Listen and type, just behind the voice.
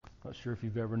Not sure if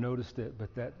you've ever noticed it,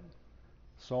 but that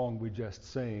song we just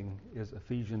sang is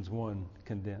Ephesians 1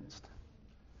 condensed.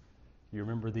 You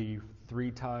remember the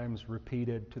 3 times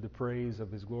repeated to the praise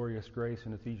of His glorious grace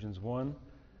in Ephesians 1?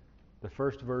 The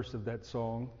first verse of that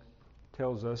song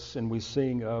tells us, and we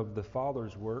sing of the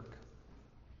Father's work.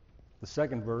 The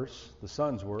second verse, the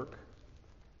Son's work.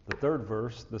 The third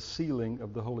verse, the sealing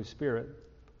of the Holy Spirit.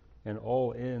 And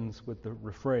all ends with the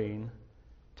refrain,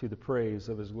 to the praise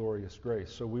of His glorious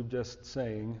grace. So we've just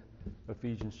sang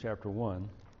Ephesians chapter 1.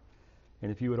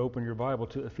 And if you would open your Bible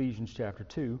to Ephesians chapter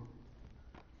 2,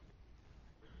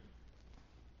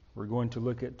 we're going to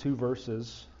look at 2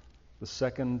 verses, the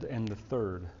second and the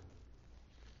third.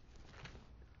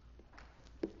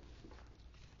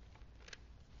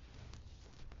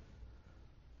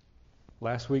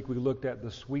 Last week we looked at the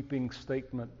sweeping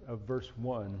statement of verse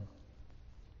 1,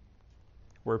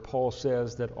 where Paul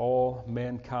says that all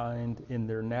mankind in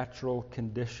their natural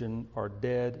condition are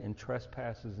dead in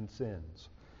trespasses and sins.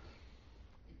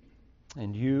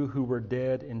 And you who were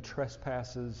dead in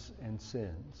trespasses and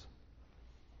sins.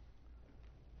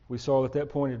 We saw that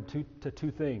pointed to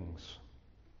 2 things.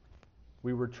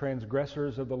 We were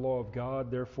transgressors of the law of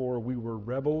God, therefore we were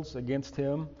rebels against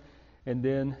Him. And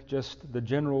then just the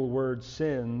general word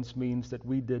sins means that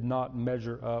we did not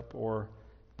measure up or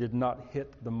did not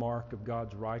hit the mark of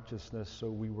God's righteousness,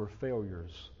 so we were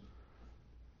failures.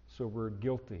 So we're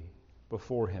guilty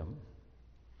before Him.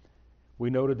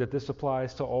 We noted that this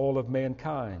applies to all of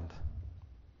mankind.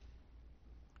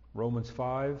 Romans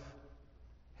 5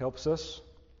 helps us.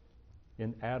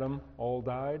 In Adam, all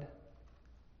died.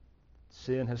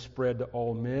 Sin has spread to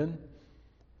all men.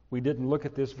 We didn't look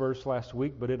at this verse last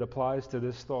week, but it applies to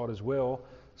this thought as well.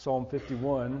 Psalm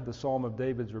 51, the Psalm of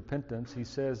David's repentance, he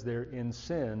says there, "In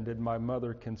sin did my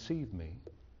mother conceive me."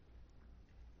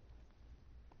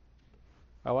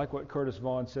 I like what Curtis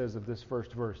Vaughan says of this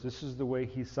first verse. This is the way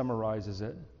he summarizes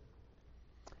it.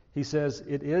 He says,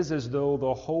 "It is as though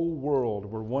the whole world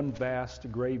were one vast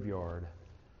graveyard,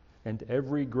 and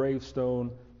every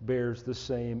gravestone bears the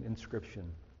same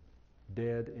inscription,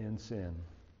 dead in sin."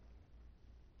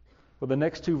 Well, the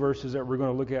next 2 verses that we're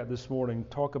going to look at this morning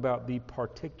talk about the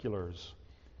particulars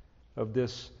of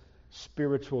this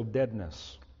spiritual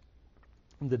deadness,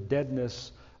 the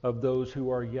deadness of those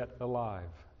who are yet alive,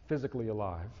 physically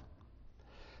alive.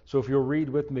 So if you'll read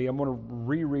with me, I'm going to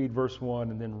reread verse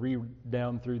 1 and then read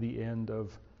down through the end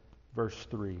of verse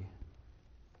 3.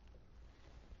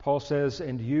 Paul says,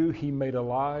 "And you He made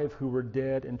alive who were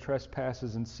dead in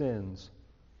trespasses and sins,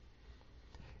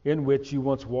 in which you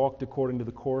once walked according to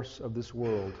the course of this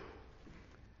world,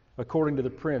 according to the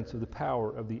prince of the power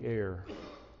of the air,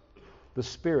 the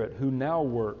spirit who now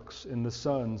works in the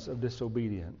sons of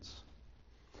disobedience,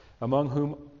 among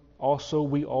whom also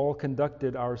we all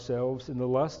conducted ourselves in the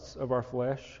lusts of our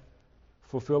flesh,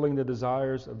 fulfilling the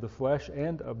desires of the flesh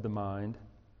and of the mind,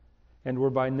 and were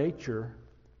by nature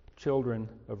children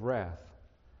of wrath,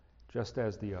 just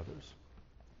as the others."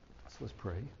 So let's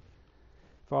pray.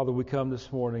 Father, we come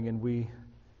this morning and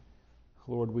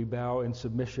Lord, we bow in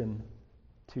submission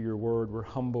to your word. We're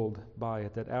humbled by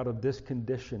it, that out of this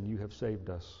condition you have saved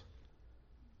us.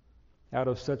 Out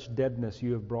of such deadness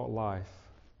you have brought life.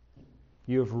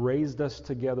 You have raised us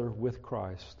together with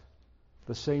Christ.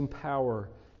 The same power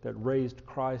that raised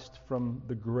Christ from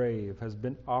the grave has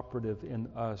been operative in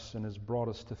us and has brought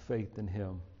us to faith in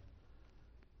Him.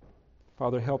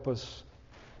 Father, help us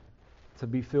to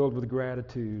be filled with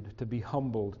gratitude, to be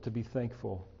humbled, to be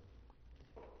thankful.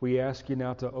 We ask you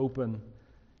now to open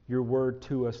your word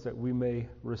to us that we may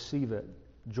receive it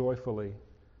joyfully,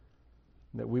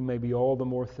 that we may be all the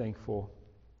more thankful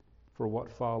for what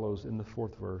follows in the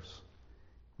 4th verse.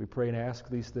 We pray and ask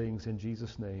these things in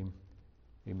Jesus' name.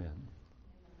 Amen.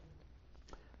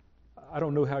 I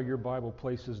don't know how your Bible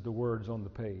places the words on the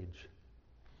page.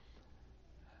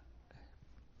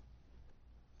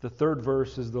 The 3rd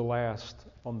verse is the last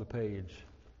on the page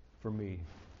for me.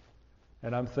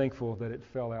 And I'm thankful that it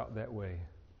fell out that way.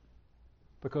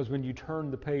 Because when you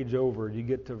turn the page over, you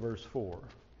get to verse 4.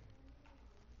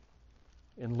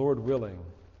 And Lord willing,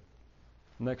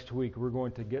 next week we're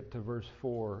going to get to verse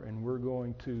 4 and we're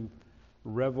going to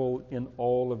revel in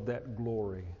all of that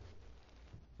glory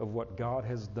of what God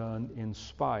has done in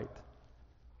spite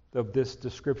of this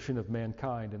description of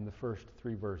mankind in the first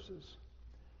 3 verses.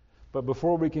 But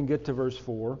before we can get to verse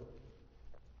 4,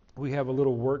 we have a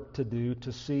little work to do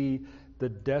to see the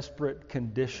desperate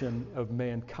condition of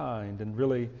mankind. And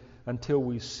really, until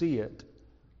we see it,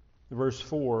 verse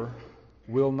 4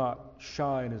 will not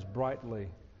shine as brightly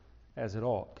as it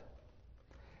ought.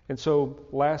 And so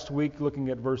last week, looking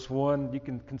at verse 1, you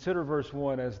can consider verse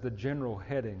 1 as the general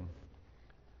heading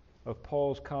of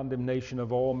Paul's condemnation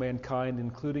of all mankind,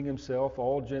 including himself,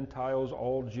 all Gentiles,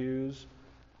 all Jews,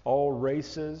 all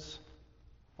races,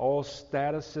 all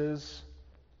statuses.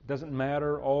 Doesn't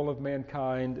matter, all of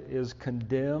mankind is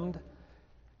condemned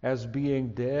as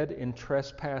being dead in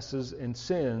trespasses and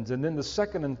sins. And then the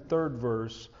second and third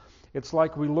verse, it's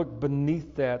like we look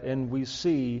beneath that and we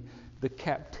see the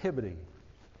captivity,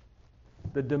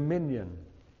 the dominion,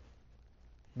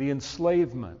 the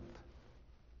enslavement.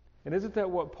 And isn't that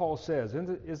what Paul says?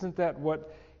 Isn't that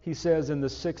what he says in the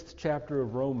 6th chapter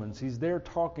of Romans? He's there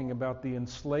talking about the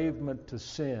enslavement to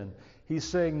sin. He's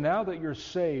saying, now that you're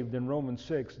saved in Romans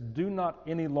 6, do not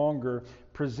any longer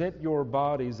present your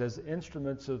bodies as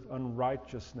instruments of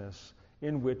unrighteousness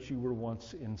in which you were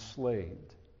once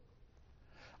enslaved.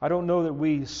 I don't know that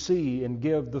we see and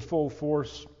give the full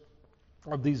force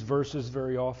of these verses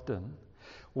very often.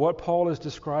 What Paul is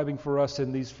describing for us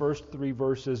in these first 3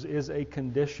 verses is a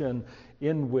condition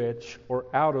in which, or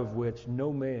out of which,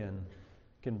 no man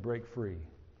can break free.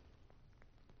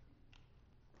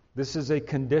 This is a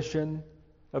condition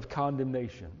of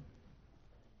condemnation,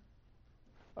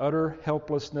 utter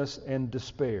helplessness and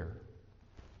despair.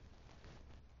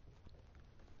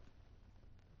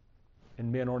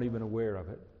 And men aren't even aware of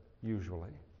it,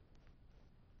 usually.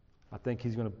 I think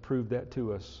he's going to prove that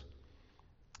to us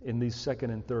in these 2nd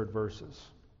and 3rd verses.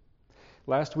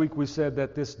 Last week we said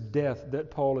that this death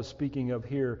that Paul is speaking of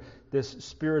here, this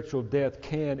spiritual death,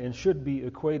 can and should be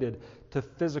equated to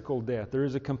physical death. There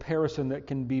is a comparison that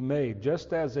can be made.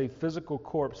 Just as a physical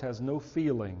corpse has no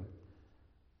feeling,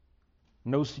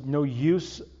 no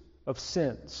use of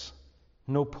sense,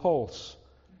 no pulse,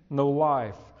 no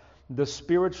life, the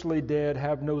spiritually dead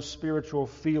have no spiritual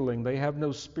feeling. They have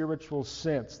no spiritual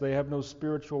sense. They have no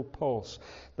spiritual pulse.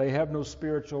 They have no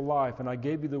spiritual life. And I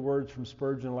gave you the words from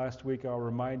Spurgeon last week. I'll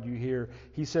remind you here.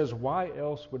 He says, why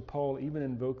else would Paul even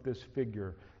invoke this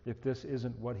figure if this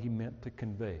isn't what he meant to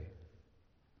convey?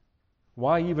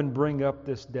 Why even bring up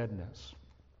this deadness?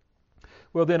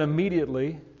 Well, then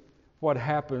immediately what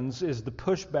happens is the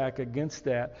pushback against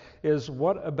that is,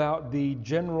 what about the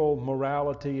general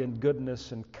morality and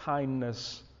goodness and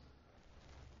kindness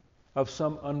of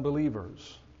some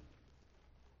unbelievers?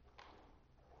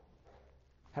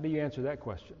 How do you answer that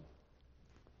question?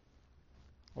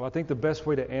 Well, I think the best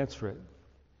way to answer it,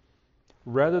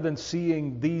 rather than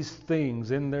seeing these things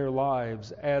in their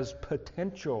lives as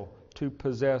potential to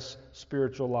possess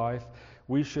spiritual life,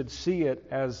 we should see it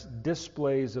as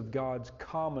displays of God's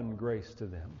common grace to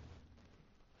them.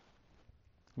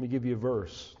 Let me give you a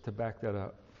verse to back that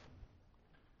up.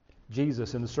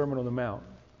 Jesus, in the Sermon on the Mount,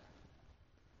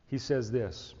 he says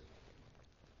this.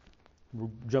 We're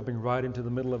jumping right into the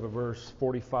middle of a verse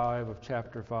 45 of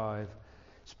chapter 5.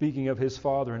 Speaking of his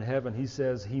Father in heaven, he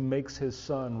says, he makes his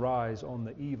sun rise on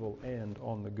the evil and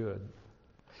on the good.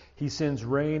 He sends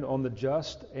rain on the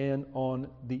just and on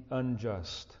the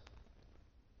unjust.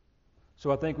 So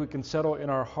I think we can settle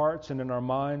in our hearts and in our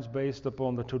minds, based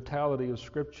upon the totality of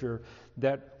Scripture,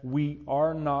 that we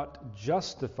are not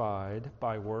justified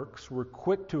by works. We're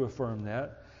quick to affirm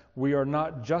that. We are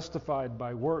not justified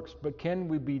by works, but can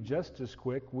we be just as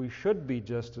quick? We should be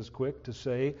just as quick to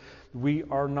say we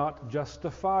are not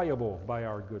justifiable by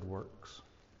our good works.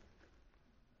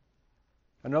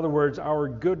 In other words, our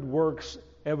good works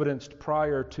evidenced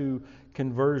prior to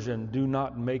conversion do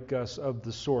not make us of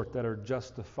the sort that are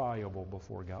justifiable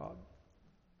before God.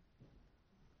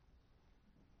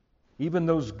 Even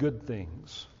those good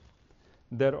things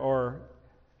that are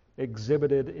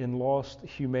exhibited in lost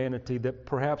humanity that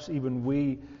perhaps even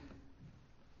we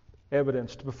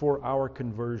evidenced before our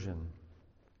conversion,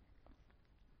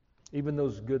 even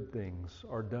those good things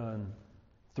are done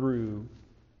through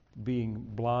being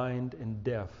blind and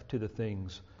deaf to the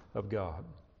things of God.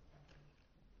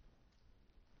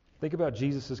 Think about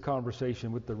Jesus'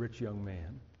 conversation with the rich young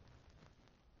man.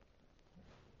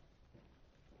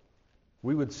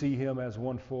 We would see him as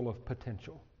one full of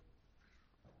potential.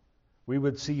 We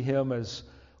would see him as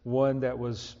one that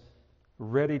was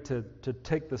ready to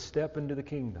take the step into the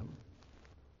kingdom.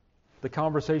 The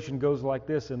conversation goes like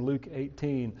this in Luke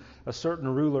 18. A certain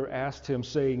ruler asked him,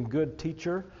 saying, "Good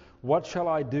teacher, what shall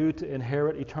I do to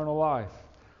inherit eternal life?"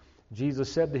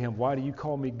 Jesus said to him, "Why do you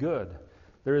call me good?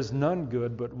 There is none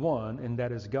good but one, and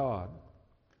that is God.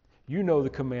 You know the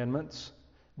commandments.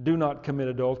 Do not commit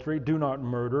adultery, do not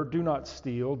murder, do not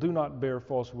steal, do not bear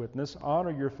false witness,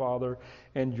 honor your father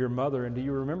and your mother." And do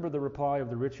you remember the reply of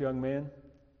the rich young man?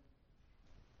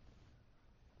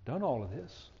 Done all of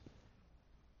this.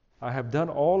 I have done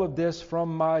all of this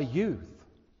from my youth.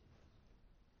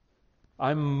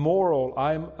 I'm moral.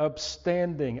 I'm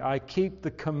upstanding. I keep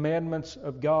the commandments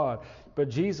of God. But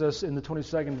Jesus, in the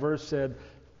 22nd verse,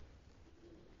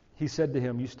 He said to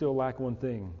him, you still lack one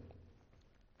thing.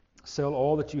 Sell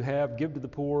all that you have, give to the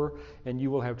poor, and you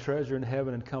will have treasure in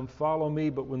heaven, and come follow me.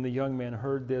 But when the young man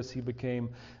heard this, he became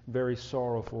very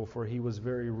sorrowful, for he was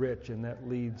very rich. And that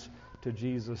leads to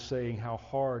Jesus saying how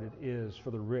hard it is for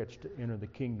the rich to enter the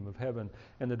kingdom of heaven.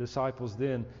 And the disciples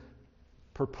then,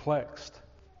 perplexed,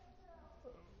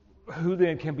 who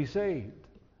then can be saved?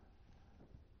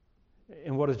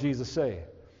 And what does Jesus say?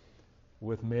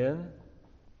 With men,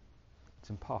 it's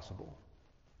impossible.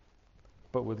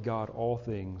 But with God, all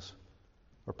things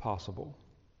are possible.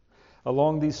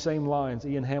 Along these same lines,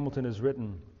 Ian Hamilton has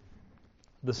written,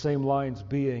 the same lines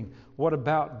being, what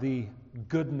about the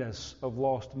goodness of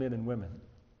lost men and women?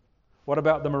 What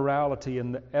about the morality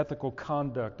and the ethical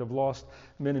conduct of lost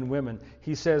men and women?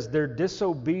 He says their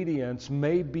disobedience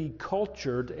may be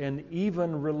cultured and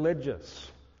even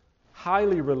religious,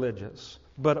 highly religious,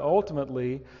 but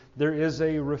ultimately there is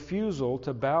a refusal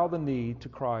to bow the knee to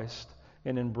Christ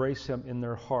and embrace Him in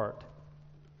their heart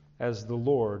as the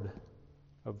Lord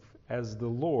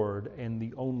and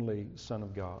the only Son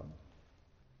of God.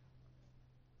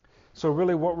 So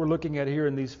really what we're looking at here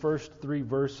in these first 3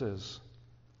 verses,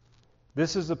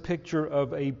 this is a picture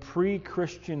of a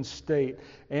pre-Christian state,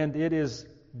 and it is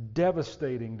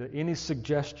devastating to any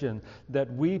suggestion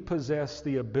that we possess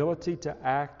the ability to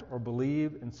act or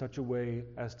believe in such a way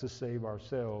as to save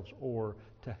ourselves or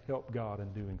to help God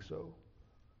in doing so.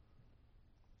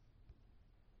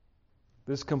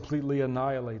 This completely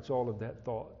annihilates all of that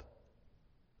thought.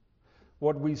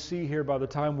 What we see here by the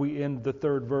time we end the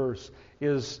 3rd verse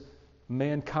is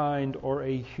mankind or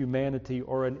a humanity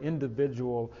or an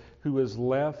individual who is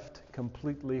left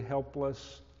completely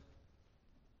helpless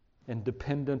and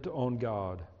dependent on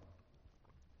God.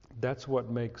 That's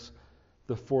what makes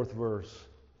the 4th verse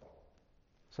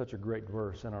such a great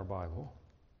verse in our Bible.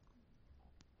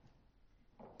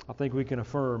 I think we can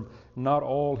affirm not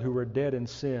all who are dead in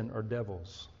sin are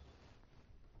devils.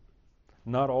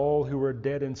 Not all who are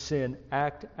dead in sin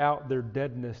act out their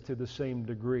deadness to the same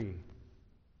degree.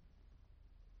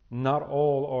 Not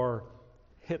all are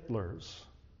Hitlers.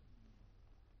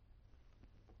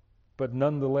 But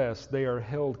nonetheless, they are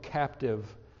held captive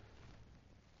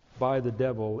by the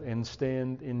devil and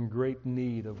stand in great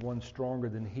need of one stronger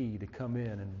than he to come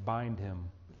in and bind him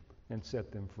and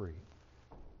set them free.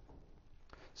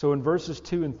 So in verses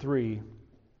 2 and 3,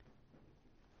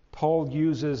 Paul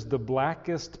uses the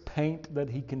blackest paint that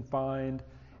he can find,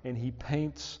 and he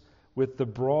paints with the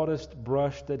broadest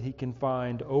brush that he can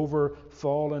find over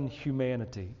fallen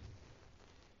humanity.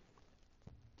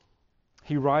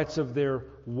 He writes of their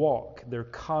walk, their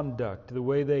conduct, the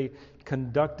way they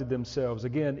conducted themselves.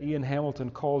 Again, Ian Hamilton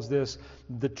calls this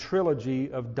the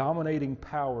trilogy of dominating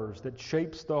powers that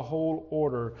shapes the whole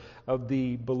order of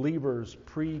the believer's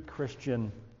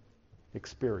pre-Christian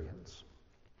experience.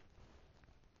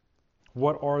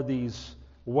 What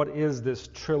is this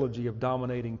trilogy of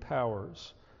dominating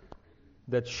powers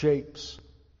that shapes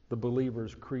the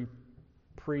believer's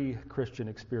pre-Christian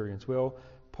experience? Well,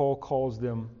 Paul calls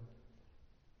them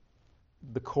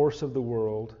the course of the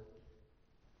world,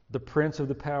 the prince of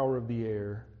the power of the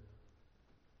air,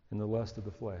 and the lust of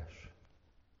the flesh.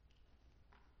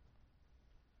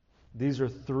 These are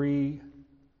 3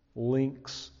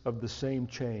 links of the same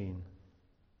chain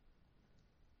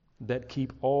that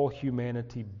keep all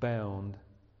humanity bound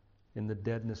in the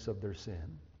deadness of their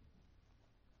sin.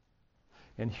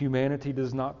 And humanity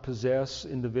does not possess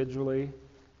individually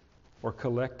or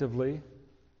collectively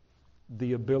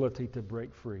the ability to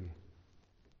break free.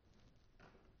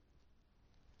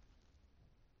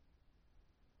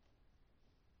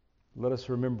 Let us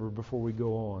remember before we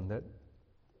go on that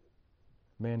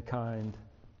mankind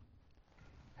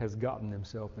has gotten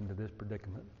himself into this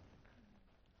predicament.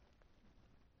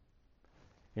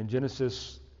 In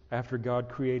Genesis, after God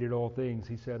created all things,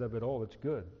 He said of it all, it's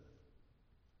good.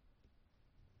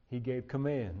 He gave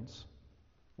commands,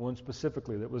 one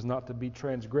specifically that was not to be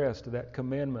transgressed. That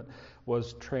commandment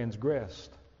was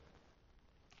transgressed.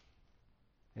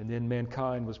 And then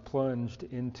mankind was plunged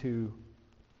into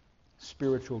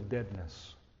spiritual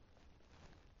deadness.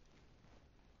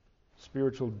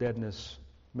 Spiritual deadness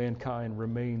mankind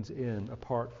remains in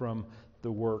apart from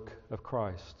the work of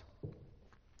Christ.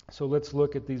 So let's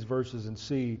look at these verses and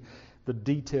see the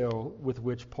detail with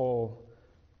which Paul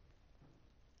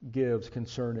gives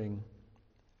concerning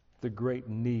the great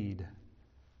need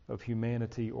of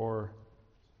humanity or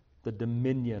the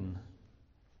dominion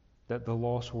that the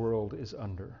lost world is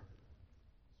under.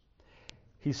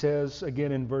 he says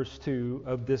again in verse 2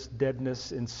 of this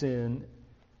deadness in sin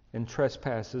and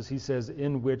trespasses, he says,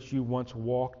 in which you once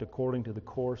walked according to the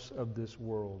course of this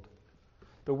world.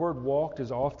 The word walked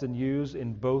is often used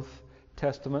in both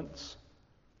testaments.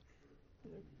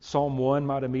 Psalm 1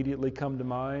 might immediately come to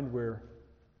mind, where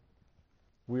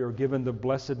we are given the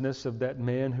blessedness of that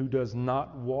man who does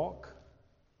not walk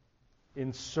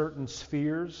in certain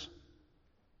spheres.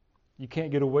 You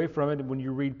can't get away from it when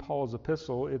you read Paul's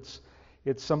epistle. It's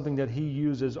something that he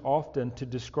uses often to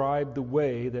describe the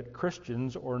way that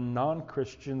Christians or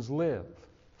non-Christians live.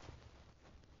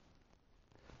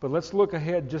 But let's look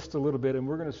ahead just a little bit, and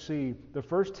we're going to see the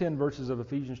first 10 verses of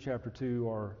Ephesians chapter 2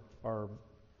 are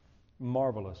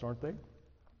marvelous, aren't they?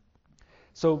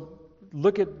 So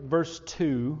look at verse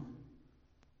 2.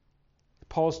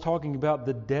 Paul's talking about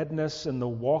the deadness and the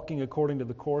walking according to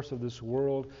the course of this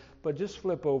world. But just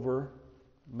flip over.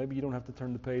 Maybe you don't have to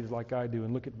turn the page like I do,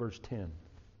 and look at verse 10.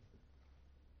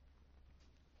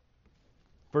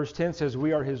 Verse 10 says,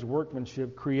 we are his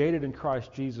workmanship, created in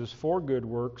Christ Jesus for good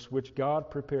works, which God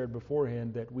prepared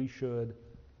beforehand that we should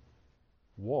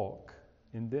walk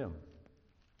in them.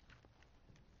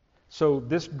 So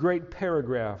this great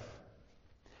paragraph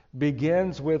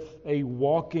begins with a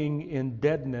walking in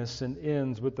deadness and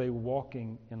ends with a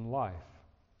walking in life.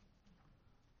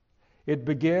 It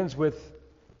begins with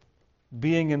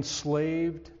being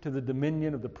enslaved to the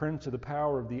dominion of the prince of the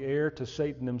power of the air, to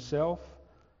Satan himself.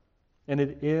 And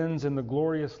it ends in the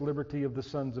glorious liberty of the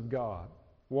sons of God,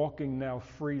 walking now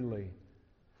freely,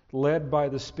 led by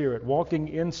the Spirit, walking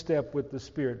in step with the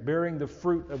Spirit, bearing the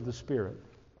fruit of the Spirit.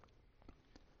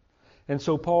 And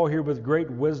so Paul here, with great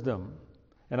wisdom,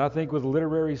 and I think with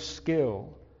literary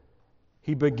skill,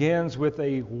 he begins with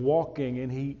a walking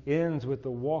and he ends with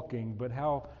the walking, but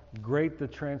how great the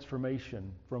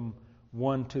transformation from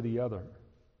one to the other.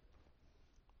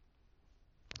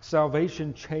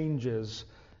 Salvation changes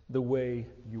the way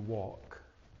you walk.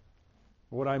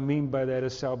 What I mean by that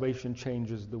is salvation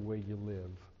changes the way you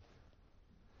live.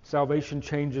 Salvation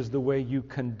changes the way you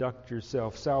conduct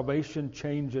yourself. Salvation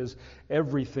changes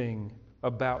everything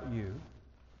about you.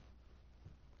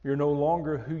 You're no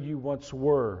longer who you once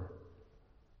were.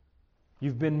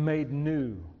 You've been made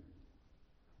new.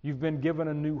 You've been given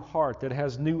a new heart that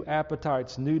has new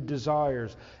appetites, new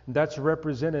desires. And that's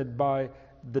represented by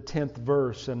the 10th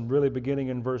verse, and really beginning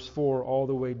in verse 4 all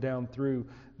the way down through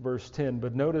verse 10.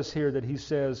 But notice here that he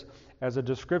says, as a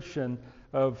description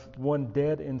of one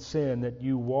dead in sin, that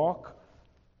you walk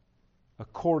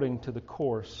according to the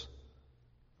course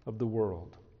of the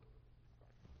world.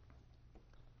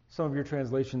 Some of your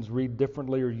translations read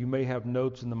differently, or you may have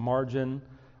notes in the margin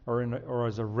or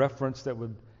as a reference that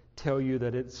would tell you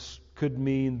that it could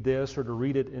mean this, or to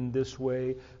read it in this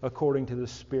way, according to the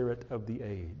spirit of the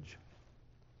age.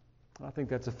 I think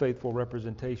that's a faithful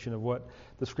representation of what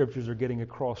the Scriptures are getting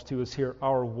across to us here.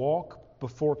 Our walk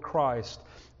before Christ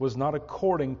was not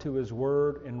according to His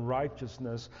Word in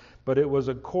righteousness, but it was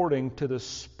according to the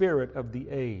spirit of the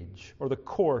age, or the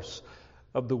course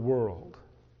of the world.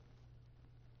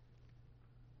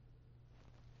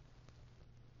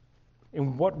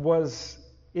 And what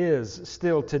is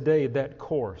still today that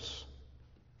course?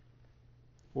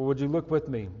 Well, would you look with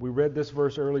me? We read this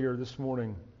verse earlier this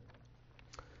morning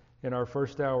in our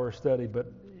first hour study,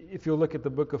 but if you'll look at the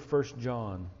book of 1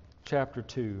 John, chapter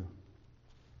 2.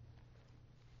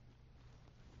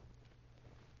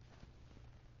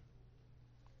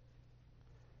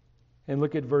 And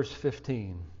look at verse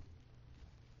 15.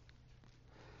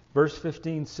 Verse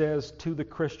 15 says to the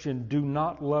Christian, do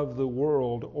not love the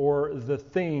world or the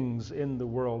things in the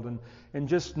world. And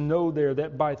just know there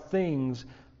that by things,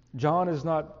 John is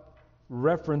not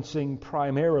referencing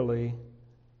primarily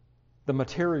the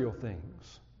material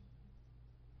things.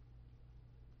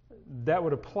 That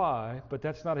would apply, but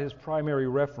that's not his primary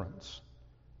reference.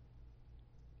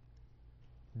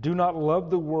 Do not love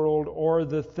the world or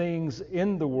the things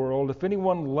in the world. If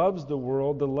anyone loves the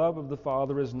world, the love of the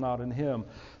Father is not in him.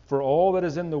 For all that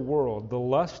is in the world, the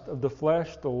lust of the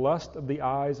flesh, the lust of the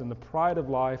eyes, and the pride of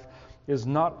life, is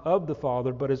not of the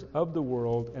Father, but is of the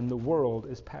world, and the world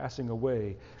is passing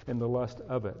away in the lust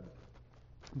of it.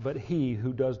 But he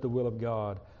who does the will of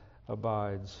God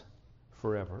abides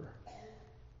forever.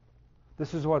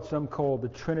 This is what some call the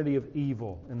trinity of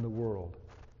evil in the world.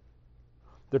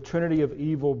 The trinity of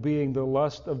evil being the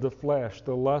lust of the flesh,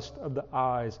 the lust of the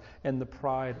eyes, and the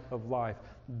pride of life.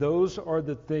 Those are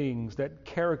the things that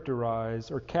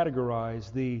characterize or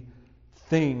categorize the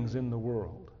things in the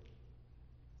world.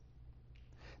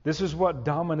 This is what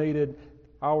dominated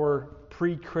our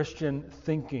pre-Christian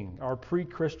thinking, our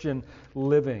pre-Christian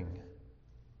living.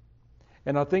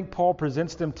 And I think Paul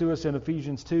presents them to us in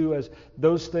Ephesians 2 as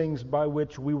those things by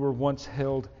which we were once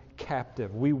held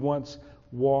captive. We once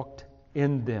walked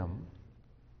in them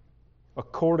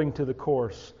according to the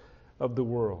course of the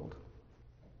world.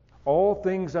 All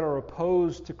things that are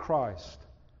opposed to Christ.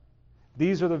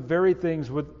 These are the very things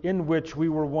in which we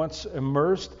were once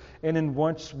immersed, and in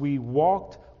which we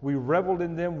walked, we reveled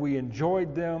in them, we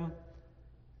enjoyed them.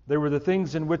 They were the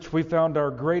things in which we found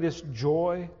our greatest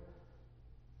joy.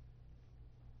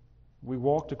 We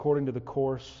walked according to the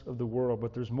course of the world,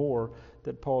 but there's more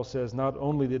that Paul says. Not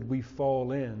only did we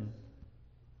fall in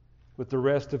with the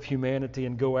rest of humanity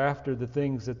and go after the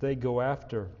things that they go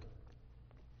after,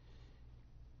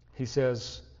 he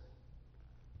says,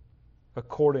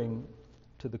 according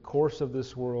to the course of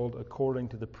this world, according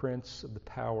to the prince of the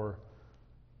power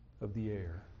of the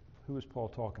air. Who is Paul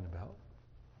talking about?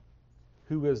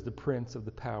 Who is the prince of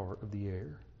the power of the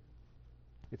air?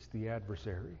 It's the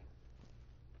adversary.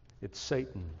 It's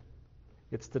Satan.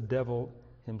 It's the devil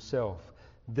himself.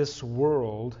 This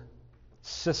world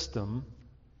system,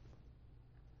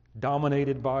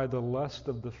 dominated by the lust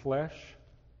of the flesh,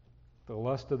 the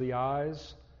lust of the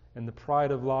eyes, and the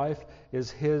pride of life,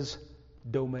 is his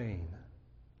domain.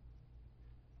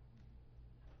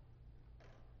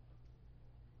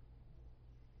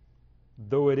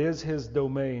 Though it is his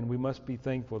domain, we must be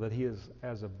thankful that he is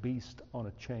as a beast on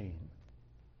a chain.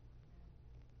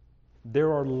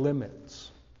 There are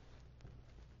limits.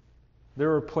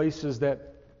 There are places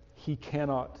that he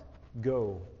cannot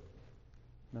go.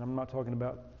 And I'm not talking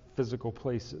about physical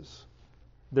places.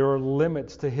 There are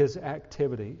limits to his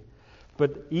activity.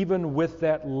 But even with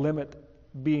that limit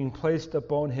being placed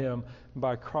upon him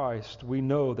by Christ, we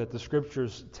know that the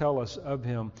Scriptures tell us of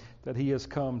him that he has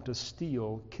come to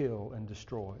steal, kill, and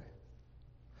destroy.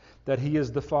 That he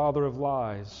is the father of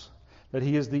lies. That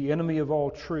he is the enemy of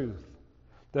all truth.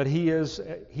 That he is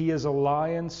a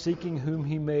lion seeking whom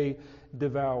he may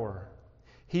devour.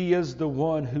 He is the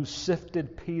one who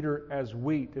sifted Peter as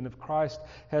wheat. And if Christ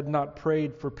had not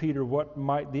prayed for Peter, what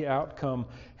might the outcome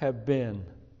have been?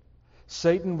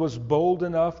 Satan was bold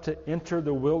enough to enter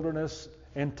the wilderness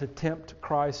and to tempt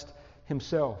Christ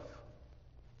himself.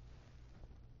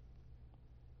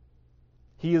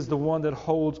 He is the one that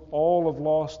holds all of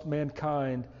lost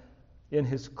mankind in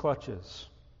his clutches.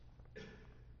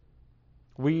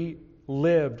 We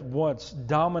lived once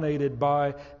dominated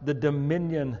by the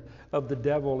dominion of the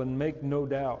devil, and make no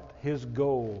doubt his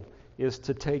goal is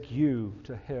to take you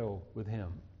to hell with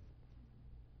him.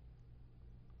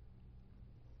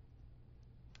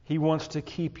 He wants to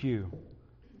keep you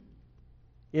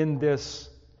in this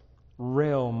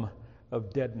realm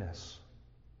of deadness.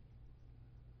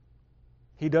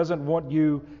 He doesn't want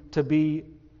you to be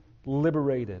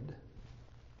liberated.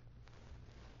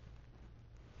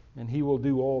 And he will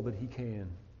do all that he can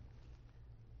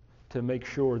to make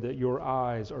sure that your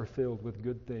eyes are filled with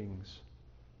good things.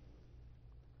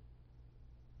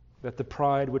 That the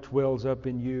pride which wells up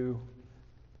in you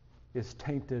is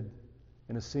tainted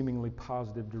in a seemingly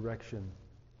positive direction.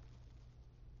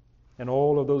 And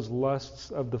all of those lusts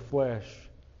of the flesh,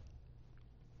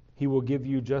 he will give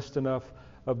you just enough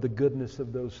of the goodness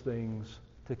of those things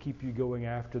to keep you going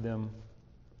after them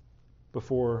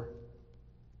before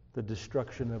the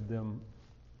destruction of them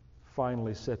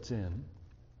finally sets in.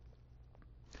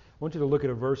 I want you to look at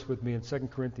a verse with me in 2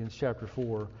 Corinthians chapter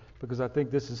 4, because I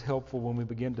think this is helpful when we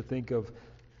begin to think of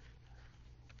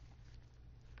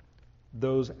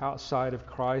those outside of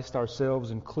Christ,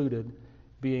 ourselves included,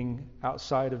 being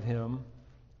outside of him,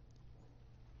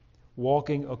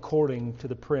 walking according to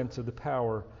the prince of the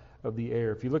power of the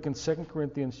air. If you look in 2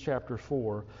 Corinthians chapter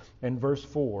 4 and verse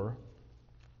 4,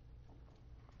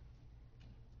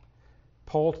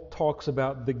 Paul talks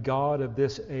about the god of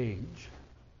this age.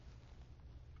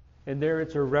 And there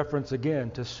it's a reference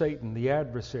again to Satan, the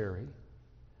adversary.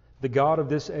 The god of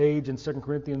this age in 2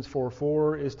 Corinthians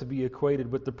 4:4 is to be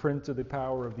equated with the prince of the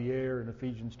power of the air in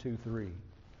Ephesians 2:3.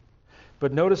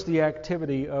 But notice the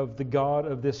activity of the god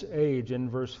of this age in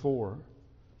verse 4.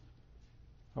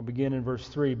 I'll begin in verse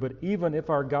 3. But even if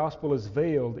our gospel is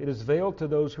veiled, it is veiled to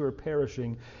those who are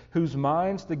perishing, whose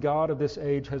minds the god of this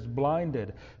age has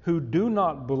blinded, who do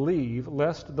not believe,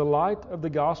 lest the light of the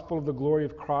gospel of the glory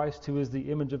of Christ, who is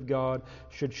the image of God,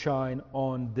 should shine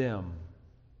on them.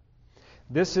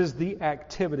 This is the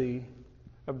activity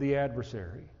of the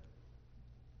adversary.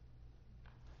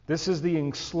 This is the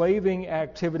enslaving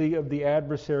activity of the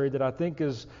adversary that I think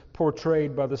is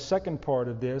portrayed by the second part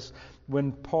of this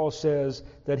when Paul says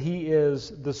that he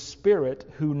is the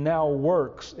Spirit who now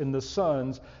works in the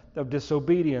sons of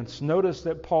disobedience. Notice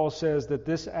that Paul says that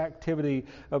this activity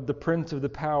of the prince of the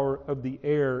power of the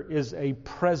air is a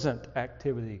present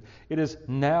activity. It is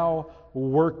now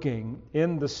working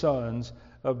in the sons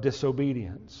of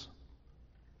disobedience.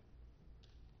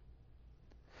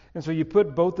 And so you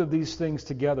put both of these things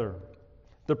together.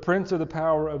 The prince of the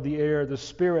power of the air, the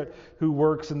Spirit who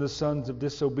works in the sons of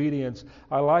disobedience.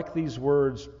 I like these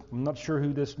words. I'm not sure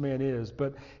who this man is,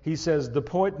 but he says the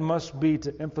point must be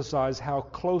to emphasize how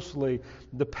closely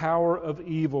the power of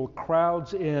evil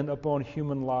crowds in upon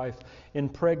human life,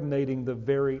 impregnating the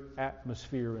very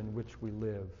atmosphere in which we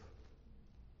live.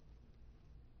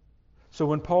 So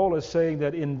when Paul is saying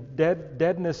that in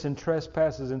deadness and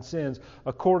trespasses and sins,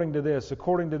 according to this,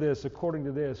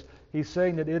 he's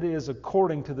saying that it is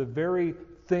according to the very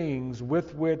things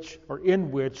with which or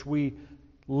in which we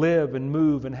live and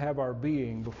move and have our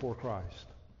being before Christ.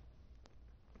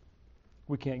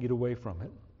 We can't get away from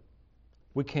it.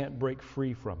 We can't break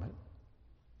free from it.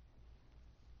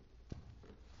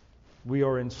 We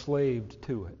are enslaved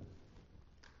to it.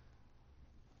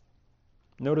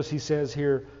 Notice he says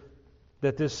here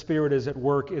that this Spirit is at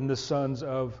work in the sons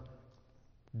of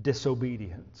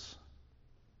disobedience,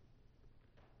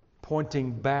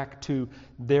 pointing back to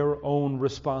their own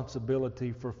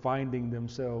responsibility for finding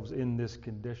themselves in this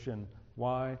condition.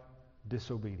 Why?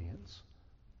 Disobedience.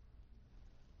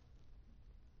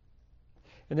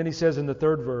 And then he says in the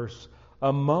third verse,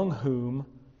 among whom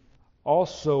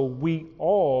also we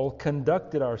all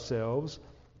conducted ourselves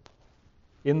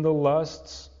in the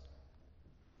lusts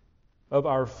of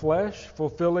our flesh,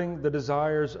 fulfilling the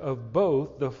desires of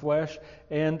both the flesh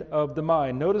and of the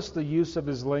mind. Notice the use of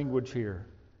his language here.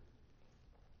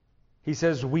 He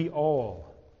says, we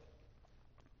all.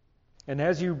 And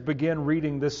as you begin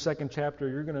reading this second chapter,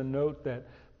 you're going to note that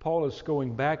Paul is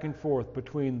going back and forth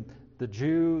between the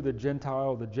Jew, the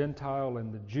Gentile,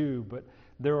 and the Jew. But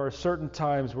there are certain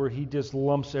times where he just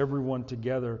lumps everyone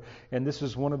together. And this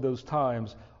is one of those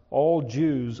times. All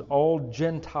Jews, all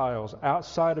Gentiles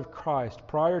outside of Christ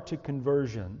prior to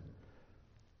conversion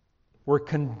were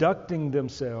conducting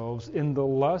themselves in the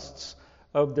lusts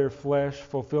of their flesh,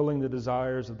 fulfilling the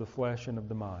desires of the flesh and of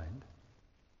the mind.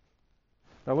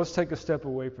 Now let's take a step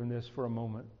away from this for a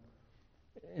moment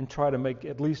and try to make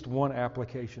at least one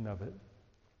application of it.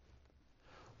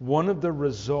 One of the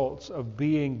results of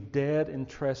being dead in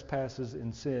trespasses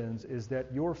and sins is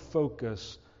that your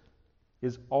focus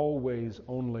is always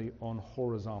only on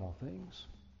horizontal things.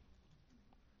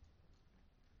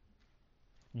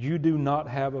 You do not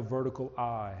have a vertical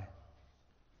eye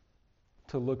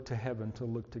to look to heaven, to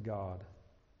look to God.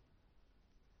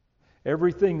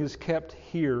 Everything is kept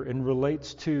here and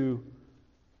relates to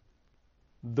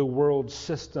the world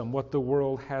system, what the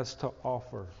world has to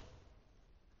offer.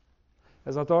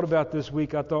 As I thought about this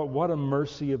week, I thought, what a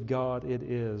mercy of God it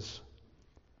is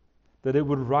that it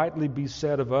would rightly be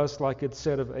said of us, like it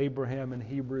said of Abraham in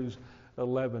Hebrews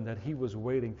 11, that he was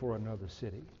waiting for another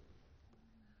city.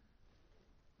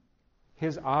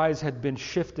 His eyes had been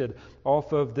shifted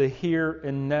off of the here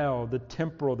and now, the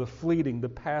temporal, the fleeting, the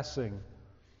passing,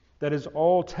 that is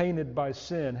all tainted by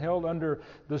sin, held under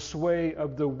the sway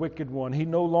of the wicked one. He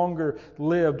no longer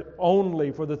lived only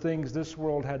for the things this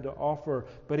world had to offer,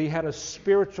 but he had a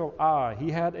spiritual eye. He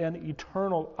had an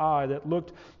eternal eye that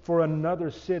looked for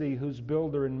another city whose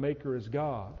builder and maker is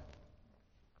God.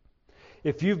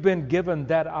 If you've been given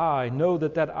that eye, know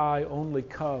that that eye only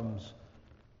comes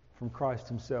from Christ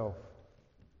himself.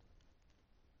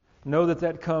 Know that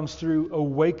that comes through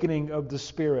awakening of the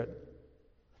Spirit.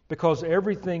 Because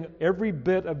every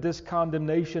bit of this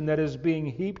condemnation that is being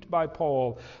heaped by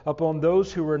Paul upon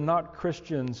those who are not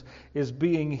Christians is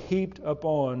being heaped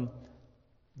upon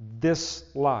this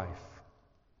life.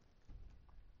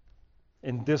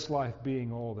 And this life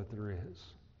being all that there is.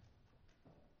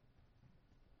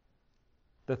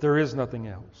 That there is nothing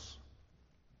else.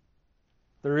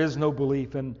 There is no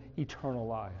belief in eternal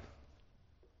life.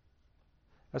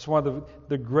 That's why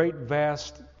the great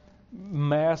vast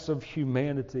mass of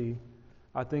humanity,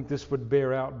 I think this would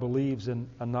bear out, believes in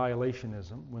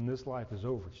annihilationism. When this life is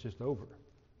over, it's just over.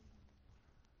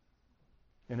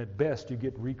 And at best, you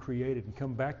get recreated and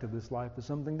come back to this life as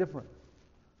something different.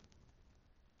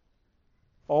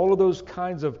 All of those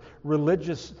kinds of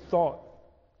religious thought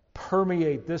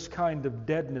permeate this kind of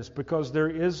deadness because there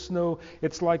is no,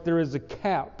 it's like there is a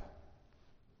cap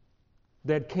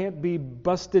that can't be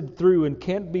busted through and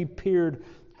can't be peered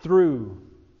through.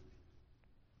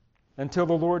 until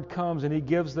the Lord comes and He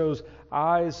gives those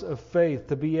eyes of faith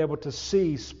to be able to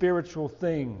see spiritual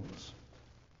things.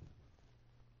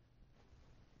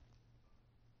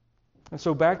 And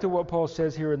so back to what Paul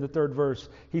says here in the 3rd verse.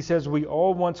 He says, we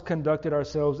all once conducted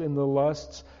ourselves in the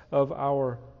lusts of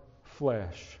our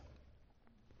flesh.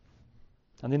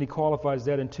 And then he qualifies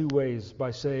that in 2 ways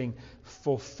by saying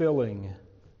fulfilling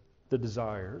the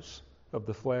desires of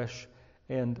the flesh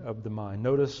and of the mind.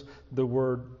 Notice the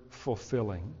word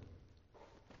fulfilling.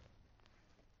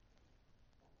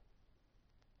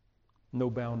 No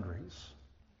boundaries.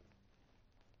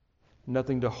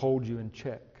 Nothing to hold you in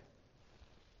check.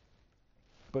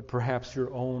 But perhaps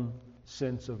your own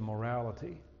sense of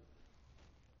morality,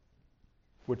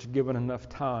 which given enough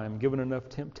time, given enough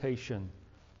temptation,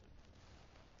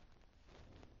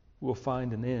 will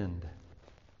find an end.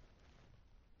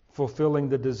 Fulfilling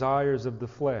the desires of the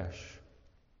flesh,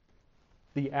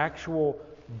 the actual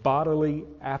bodily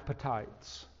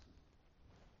appetites,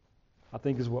 I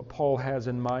think is what Paul has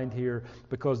in mind here,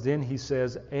 because then he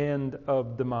says, and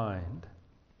of the mind.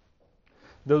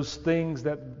 Those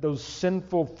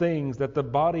sinful things that the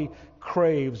body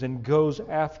craves and goes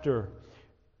after,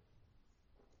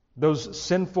 those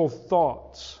sinful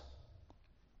thoughts.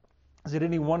 Is it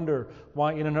any wonder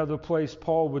why in another place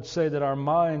Paul would say that our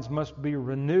minds must be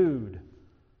renewed,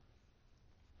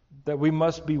 that we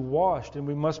must be washed and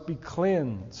we must be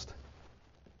cleansed?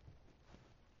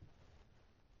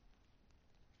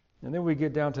 And then we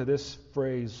get down to this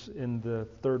phrase in the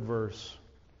 3rd verse.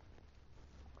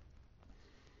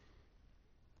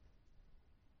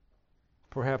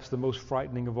 Perhaps the most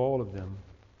frightening of all of them.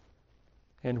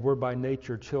 And we're by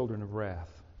nature children of wrath.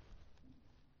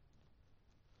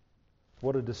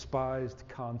 What a despised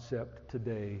concept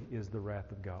today is the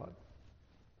wrath of God.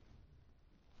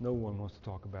 No one wants to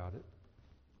talk about it.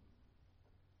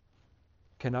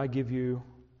 Can I give you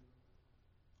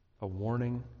a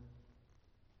warning?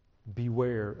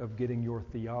 Beware of getting your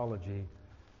theology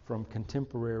from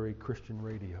contemporary Christian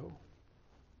radio.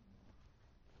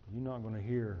 You're not going to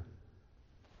hear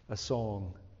a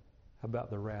song about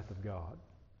the wrath of God.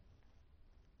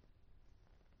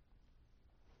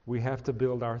 We have to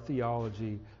build our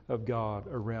theology of God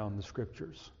around the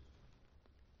Scriptures.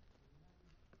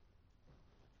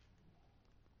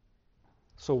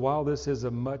 So while this is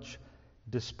a much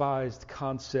despised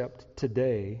concept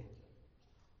today,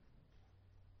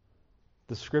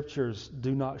 the Scriptures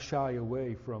do not shy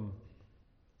away from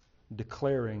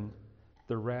declaring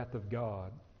the wrath of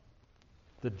God,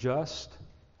 the just,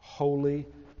 holy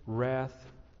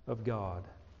wrath of God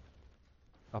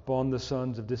upon the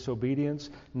sons of disobedience.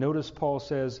 Notice Paul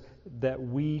says that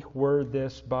we were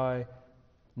this by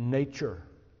nature.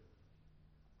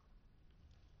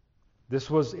 This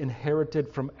was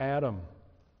inherited from Adam.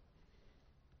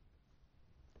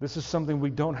 This is something we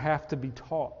don't have to be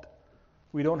taught.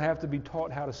 We don't have to be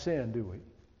taught how to sin, do we?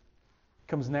 It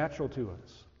comes natural to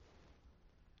us.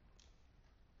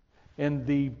 And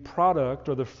the product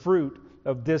or the fruit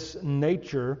of this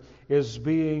nature is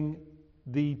being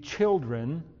the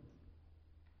children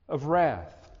of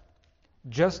wrath,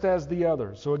 just as the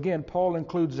others. So again, Paul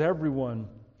includes everyone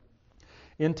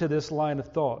into this line of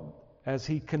thought as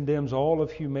he condemns all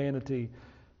of humanity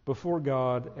before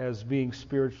God as being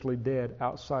spiritually dead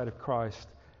outside of Christ,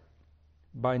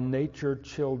 by nature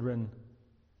children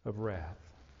of wrath.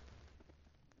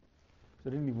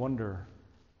 Is it any wonder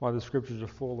why the Scriptures are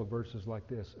full of verses like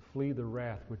this? Flee the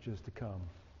wrath which is to come.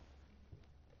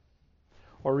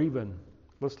 Or even,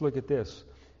 let's look at this.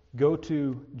 Go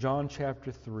to John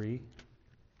chapter 3.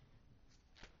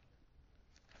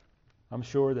 I'm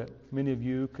sure that many of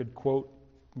you could quote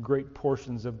great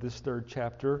portions of this 3rd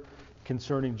chapter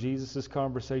concerning Jesus'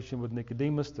 conversation with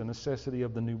Nicodemus, the necessity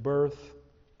of the new birth.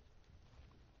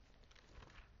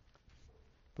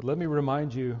 But let me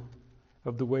remind you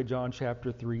of the way John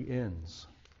chapter 3 ends.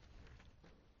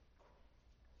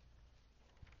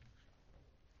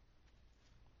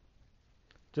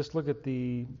 Just look at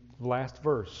the last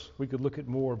verse. We could look at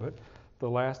more, but the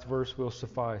last verse will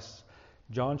suffice.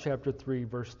 John chapter 3,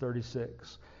 verse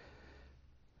 36.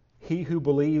 He who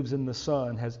believes in the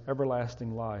Son has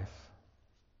everlasting life,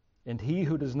 and he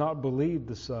who does not believe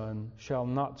the Son shall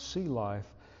not see life,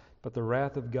 but the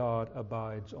wrath of God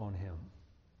abides on him.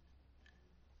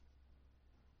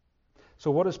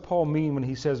 So what does Paul mean when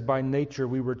he says, by nature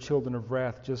we were children of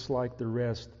wrath just like the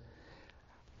rest?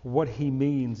 What he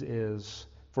means is,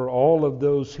 for all of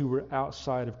those who were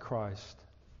outside of Christ,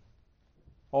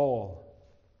 all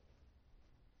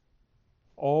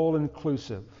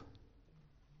inclusive,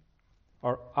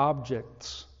 are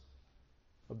objects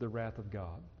of the wrath of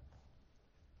God.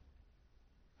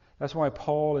 That's why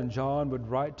Paul and John would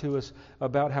write to us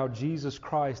about how Jesus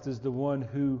Christ is the one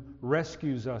who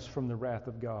rescues us from the wrath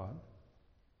of God.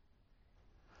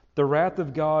 The wrath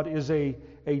of God is a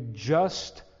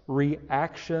just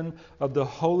reaction of the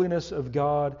holiness of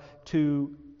God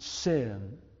to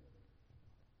sin.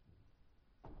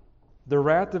 The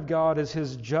wrath of God is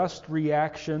His just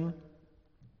reaction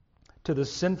to the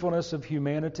sinfulness of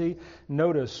humanity.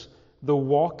 Notice, the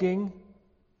walking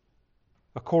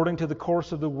according to the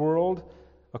course of the world,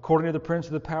 according to the prince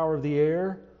of the power of the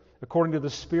air, according to the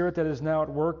spirit that is now at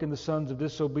work in the sons of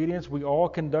disobedience. We all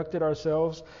conducted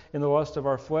ourselves in the lust of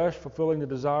our flesh, fulfilling the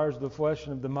desires of the flesh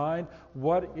and of the mind.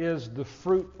 What is the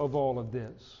fruit of all of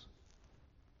this?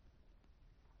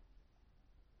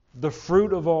 The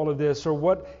fruit of all of this, or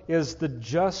what is the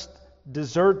just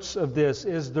deserts of this,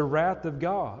 is the wrath of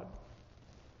God.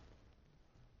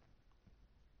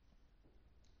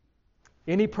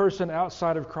 Any person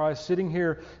outside of Christ sitting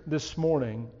here this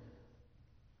morning,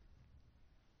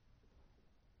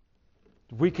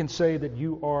 we can say that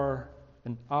you are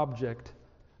an object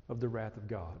of the wrath of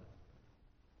God.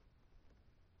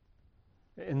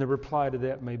 And the reply to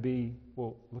that may be,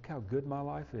 well, look how good my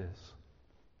life is.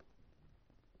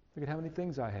 Look at how many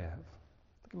things I have.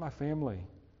 Look at my family.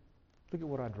 Look at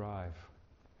what I drive.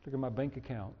 Look at my bank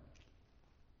account.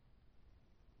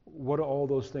 What do all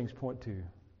those things point to?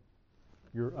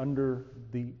 You're under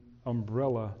the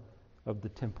umbrella of the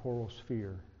temporal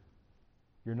sphere.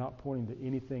 You're not pointing to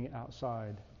anything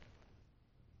outside.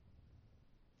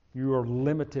 You are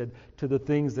limited to the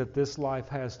things that this life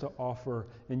has to offer,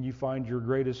 and you find your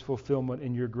greatest fulfillment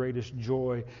and your greatest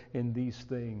joy in these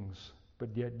things, but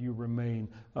yet you remain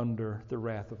under the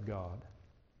wrath of God.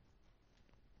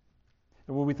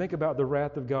 And when we think about the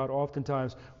wrath of God,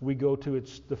 oftentimes we go to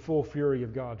the full fury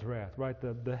of God's wrath, right?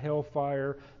 The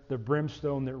hellfire, the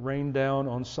brimstone that rained down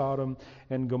on Sodom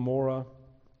and Gomorrah.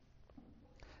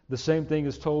 The same thing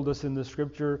is told us in the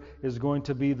Scripture is going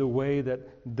to be the way that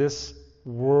this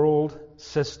world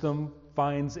system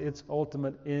finds its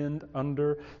ultimate end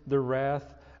under the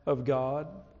wrath of God.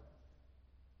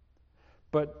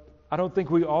 But I don't think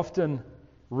we often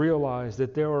realize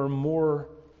that there are more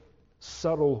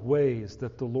subtle ways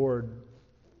that the Lord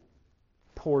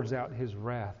pours out His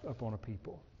wrath upon a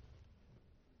people.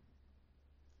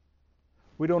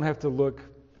 We don't have to look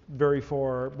very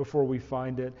far before we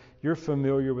find it. You're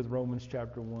familiar with Romans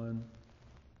chapter 1.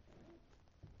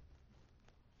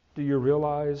 Do you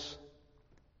realize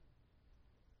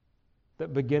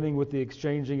that beginning with the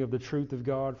exchanging of the truth of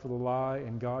God for the lie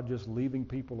and God just leaving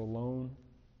people alone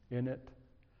in it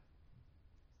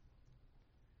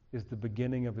is the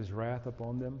beginning of His wrath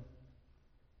upon them?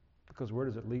 Because where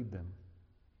does it lead them?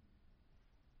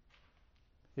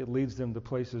 It leads them to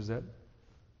places that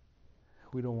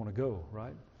we don't want to go,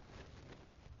 right?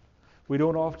 We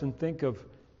don't often think of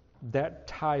that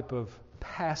type of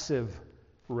passive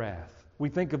wrath. We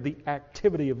think of the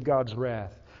activity of God's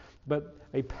wrath. But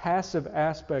a passive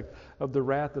aspect of the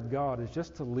wrath of God is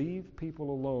just to leave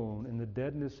people alone in the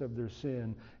deadness of their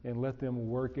sin and let them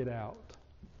work it out.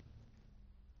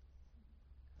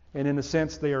 And in a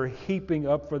sense, they are heaping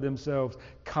up for themselves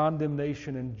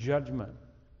condemnation and judgment.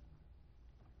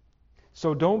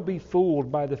 So don't be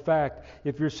fooled by the fact,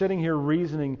 if you're sitting here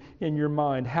reasoning in your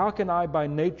mind, how can I by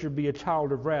nature be a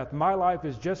child of wrath? My life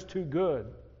is just too good.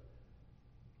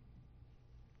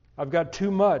 I've got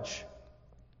too much.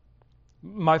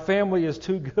 My family is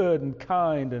too good and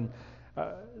kind, and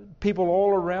people all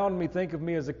around me think of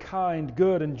me as a kind,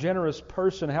 good, and generous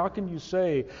person. How can you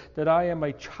say that I am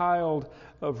a child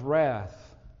of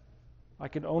wrath? I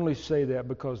can only say that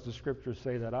because the Scriptures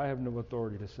say that. I have no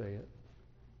authority to say it.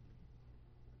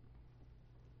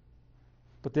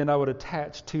 But then I would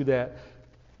attach to that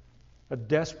a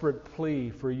desperate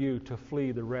plea for you to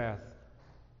flee the wrath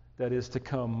that is to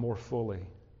come more fully.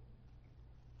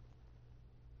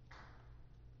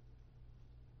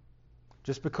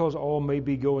 Just because all may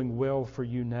be going well for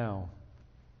you now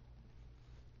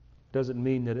doesn't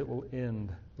mean that it will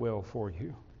end well for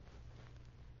you.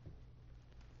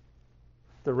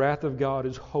 The wrath of God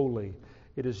is holy.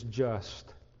 It is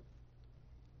just.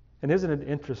 And isn't it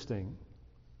interesting?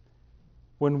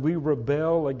 When we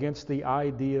rebel against the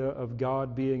idea of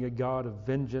God being a God of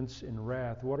vengeance and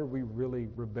wrath, what are we really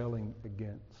rebelling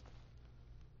against?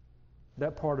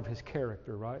 That part of His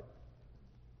character, right?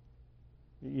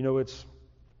 You know, it's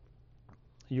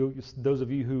those of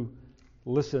you who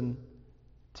listen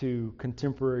to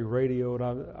contemporary radio,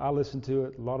 and I listen to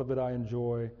it, a lot of it I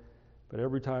enjoy, but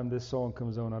every time this song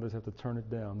comes on, I just have to turn it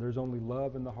down. There's only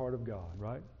love in the heart of God,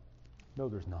 right? No,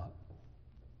 there's not.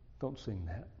 Don't sing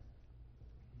that.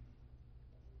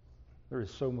 There is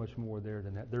so much more there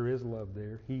than that. There is love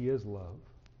there. He is love.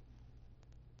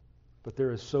 But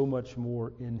there is so much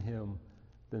more in Him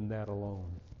than that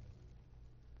alone.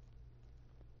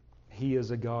 He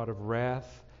is a God of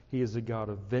wrath. He is a God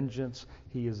of vengeance.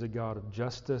 He is a God of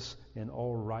justice, and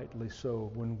all rightly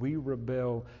so. When we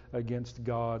rebel against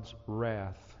God's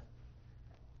wrath,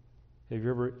 have you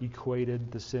ever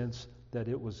equated the sense that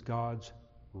it was God's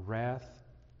wrath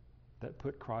that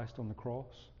put Christ on the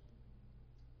cross?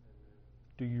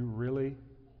 Do you really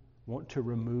want to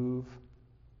remove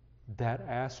that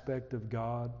aspect of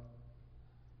God,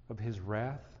 of His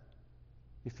wrath?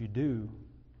 If you do,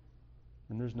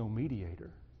 then there's no mediator.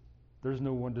 There's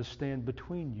no one to stand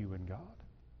between you and God.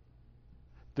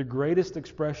 The greatest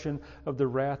expression of the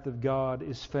wrath of God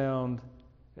is found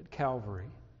at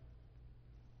Calvary.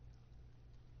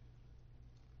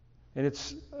 And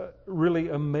it's really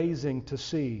amazing to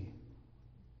see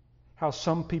how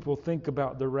some people think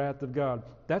about the wrath of God.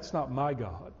 That's not my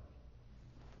God.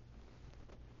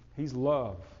 He's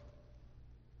love.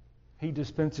 He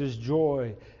dispenses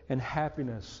joy and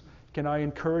happiness. Can I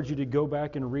encourage you to go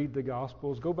back and read the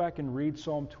Gospels? Go back and read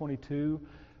Psalm 22,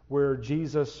 where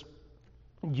Jesus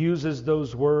uses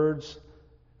those words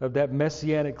of that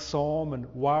messianic psalm, and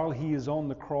while He is on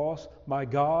the cross, my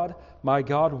God,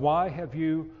 why have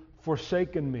you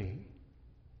forsaken me?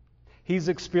 He's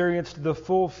experienced the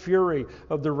full fury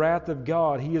of the wrath of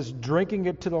God. He is drinking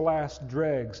it to the last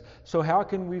dregs. So how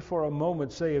can we for a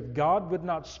moment say, if God would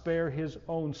not spare His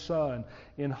own Son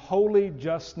in holy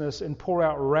justness and pour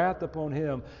out wrath upon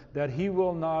Him, that He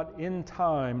will not in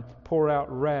time pour out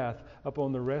wrath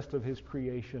upon the rest of His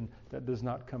creation that does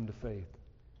not come to faith?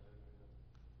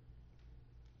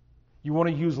 You want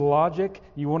to use logic?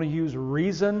 You want to use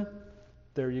reason?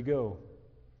 There you go.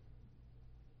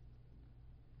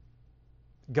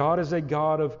 God is a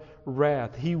God of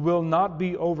wrath. He will not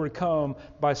be overcome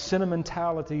by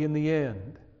sentimentality in the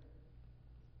end.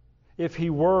 If He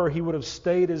were, He would have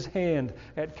stayed His hand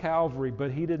at Calvary,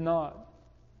 but He did not.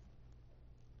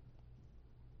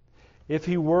 If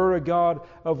He were a God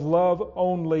of love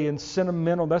only and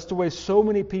sentimental, that's the way so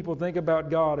many people think about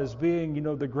God, as being,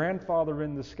 the grandfather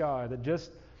in the sky that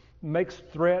just makes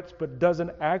threats but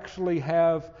doesn't actually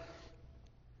have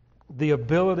the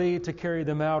ability to carry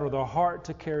them out or the heart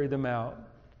to carry them out.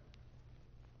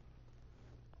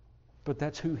 But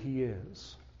that's who He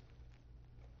is.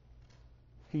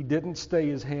 He didn't stay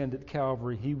His hand at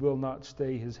Calvary. He will not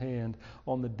stay His hand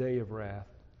on the day of wrath.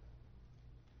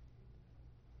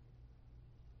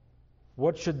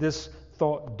 What should this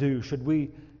thought do? Should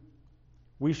we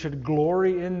should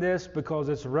glory in this because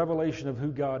it's a revelation of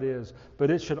who God is,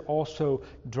 but it should also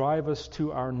drive us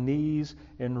to our knees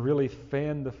and really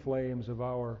fan the flames of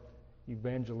our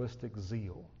evangelistic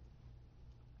zeal.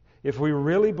 If we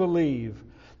really believe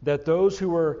that those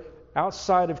who are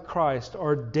outside of Christ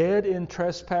are dead in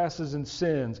trespasses and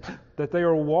sins, that they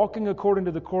are walking according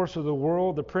to the course of the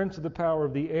world, the prince of the power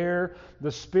of the air,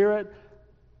 the spirit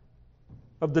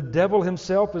of the devil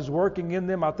himself is working in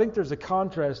them. I think there's a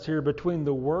contrast here between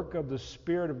the work of the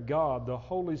Spirit of God, the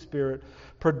Holy Spirit,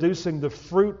 producing the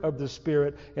fruit of the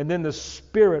Spirit, and then the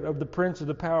spirit of the prince of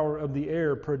the power of the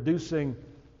air producing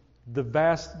the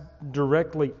vast,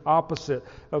 directly opposite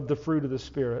of the fruit of the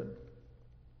Spirit.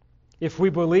 If we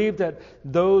believe that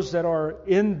those that are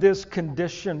in this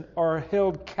condition are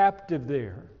held captive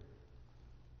there,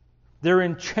 they're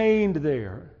enchained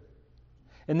there,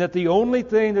 and that the only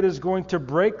thing that is going to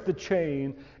break the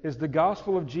chain is the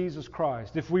gospel of Jesus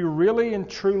Christ. If we really and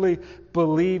truly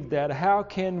believe that, how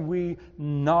can we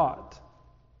not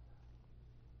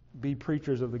be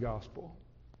preachers of the gospel?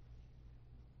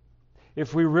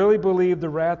 If we really believe the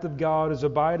wrath of God is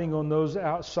abiding on those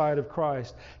outside of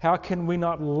Christ, how can we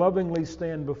not lovingly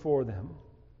stand before them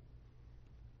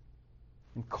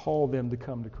and call them to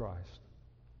come to Christ?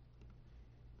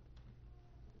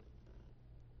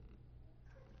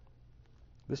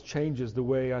 This changes the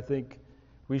way I think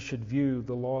we should view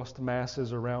the lost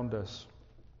masses around us.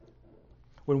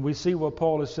 When we see what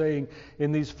Paul is saying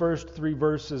in these first 3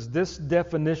 verses, this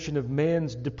definition of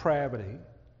man's depravity,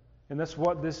 and that's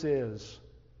what this is.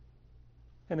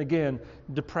 And again,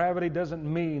 depravity doesn't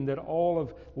mean that all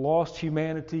of lost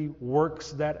humanity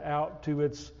works that out to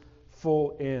its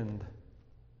full end.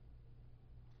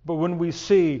 But when we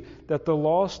see that the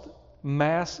lost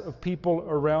mass of people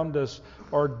around us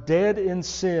are dead in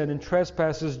sin and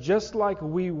trespasses just like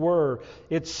we were,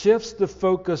 it shifts the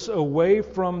focus away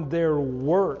from their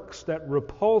works that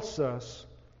repulse us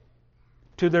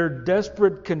to their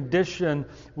desperate condition,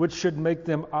 which should make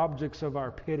them objects of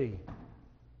our pity.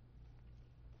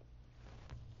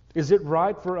 Is it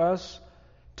right for us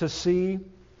to see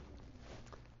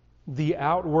the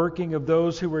outworking of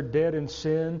those who were dead in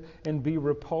sin and be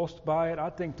repulsed by it? I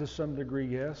think to some degree,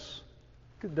 yes.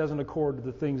 It doesn't accord to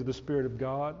the things of the Spirit of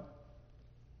God.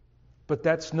 But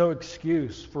that's no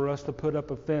excuse for us to put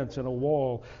up a fence and a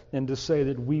wall and to say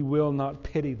that we will not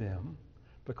pity them.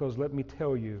 Because let me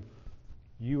tell you,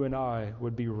 you and I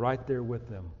would be right there with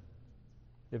them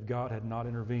if God had not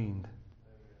intervened.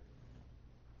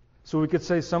 So we could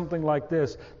say something like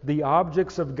this: the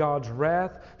objects of God's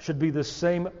wrath should be the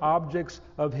same objects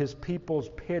of His people's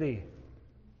pity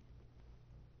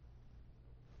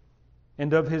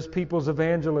and of His people's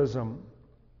evangelism.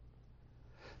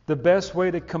 The best way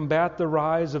to combat the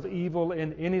rise of evil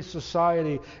in any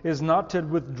society is not to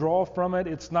withdraw from it,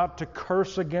 it's not to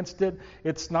curse against it,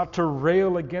 it's not to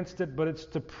rail against it, but it's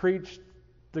to preach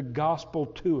the gospel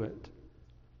to it,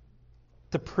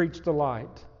 to preach the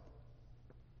light.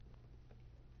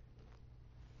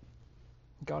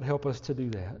 God help us to do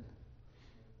that.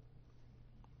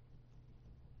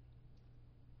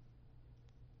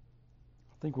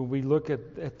 I think when we look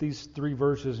at these 3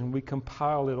 verses and we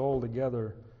compile it all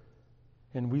together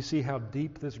and we see how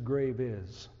deep this grave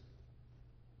is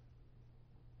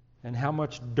and how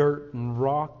much dirt and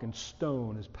rock and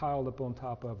stone is piled up on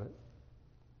top of it.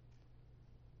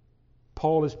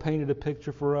 Paul has painted a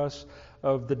picture for us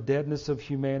of the deadness of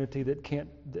humanity that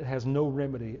has no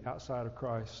remedy outside of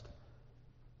Christ.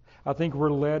 I think we're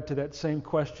led to that same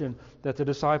question that the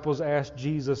disciples asked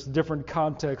Jesus, different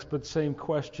context, but same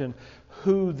question.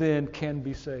 Who then can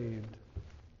be saved?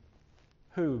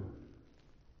 Who?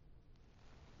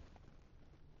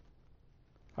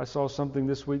 I saw something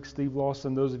this week, Steve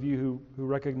Lawson, those of you who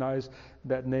recognize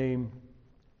that name,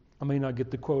 I may not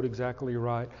get the quote exactly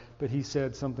right, but he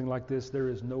said something like this: there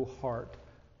is no heart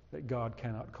that God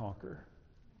cannot conquer.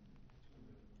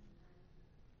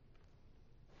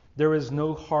 There is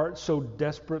no heart so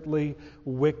desperately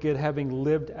wicked, having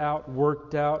lived out,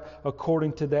 worked out,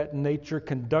 according to that nature,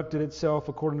 conducted itself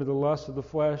according to the lust of the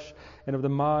flesh and of the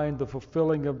mind, the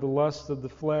fulfilling of the lusts of the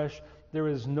flesh. There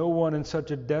is no one in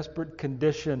such a desperate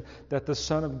condition that the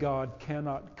Son of God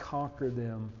cannot conquer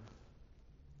them,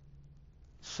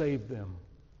 save them,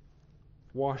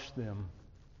 wash them,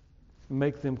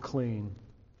 make them clean,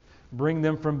 bring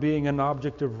them from being an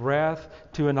object of wrath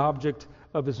to an object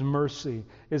of His mercy.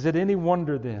 Is it any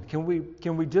wonder then? Can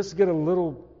we just get a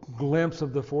little glimpse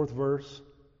of the 4th verse?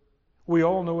 We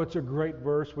all know it's a great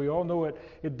verse. We all know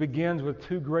it begins with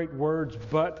 2 great words,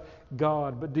 but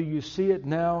God. But do you see it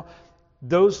now?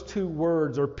 Those 2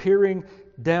 words are peering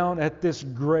down at this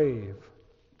grave.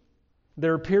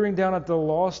 They're peering down at the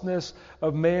lostness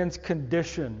of man's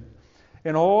condition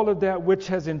and all of that which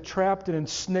has entrapped and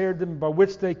ensnared them, by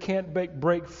which they can't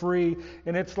break free.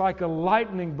 And it's like a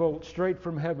lightning bolt straight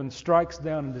from heaven strikes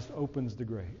down and just opens the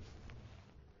grave.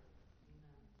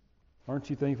 Aren't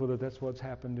you thankful that that's what's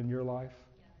happened in your life?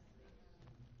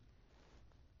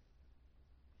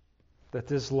 That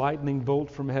this lightning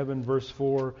bolt from heaven, verse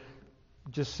 4,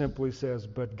 just simply says,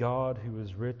 but God, who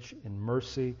is rich in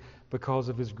mercy, because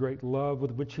of His great love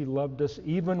with which He loved us,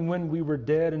 even when we were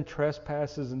dead in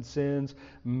trespasses and sins,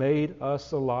 made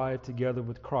us alive together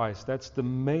with Christ. That's the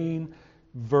main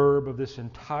verb of this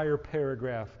entire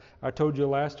paragraph. I told you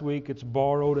last week it's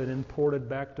borrowed and imported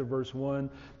back to verse 1,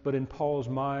 but in Paul's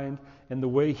mind and the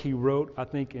way he wrote, I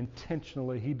think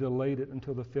intentionally he delayed it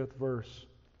until the 5th verse,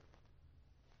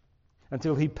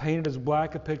 until he painted as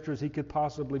black a picture as he could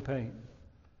possibly paint,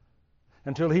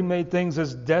 until he made things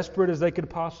as desperate as they could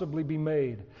possibly be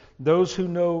made. Those who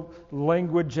know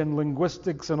language and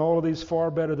linguistics and all of these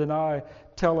far better than I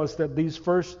tell us that these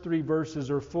first 3 verses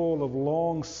are full of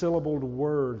long syllabled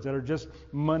words that are just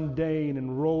mundane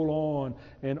and roll on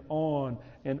and on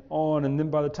and on. And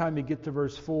then by the time you get to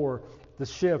verse 4,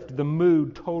 the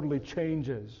mood totally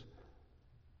changes.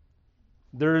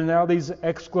 There are now these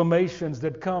exclamations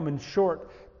that come in short,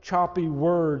 choppy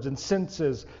words and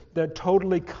sentences that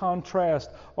totally contrast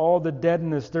all the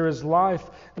deadness. There is life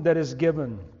that is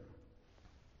given.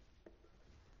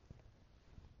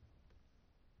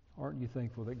 Aren't you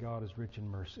thankful that God is rich in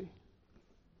mercy?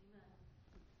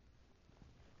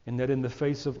 And that in the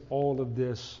face of all of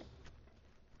this,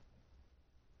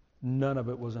 none of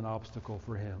it was an obstacle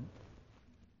for Him.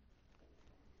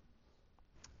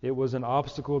 It was an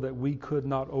obstacle that we could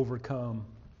not overcome,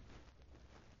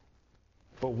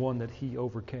 but one that He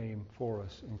overcame for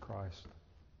us in Christ.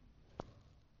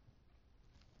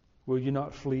 Will you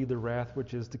not flee the wrath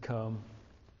which is to come?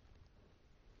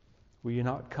 Will you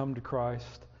not come to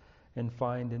Christ and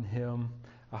find in Him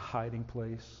a hiding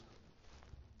place?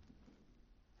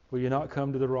 Will you not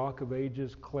come to the rock of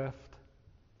ages cleft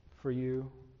for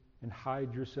you and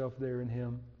hide yourself there in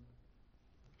Him?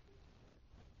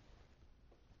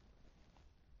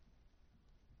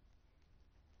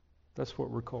 That's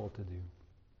what we're called to do.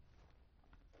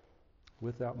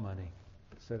 Without money.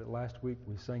 I said it last week.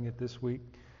 We sang it this week.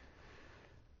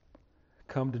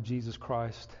 Come to Jesus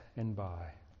Christ and buy.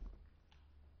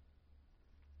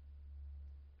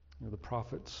 You know,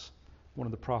 one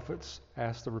of the prophets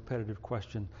asked the repetitive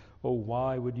question, "Oh,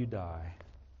 why would you die?"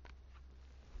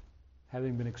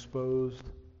 Having been exposed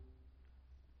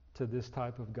to this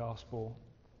type of gospel,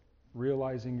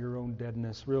 realizing your own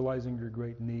deadness, realizing your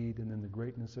great need, and then the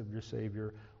greatness of your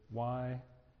Savior, why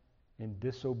in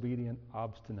disobedient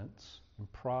obstinance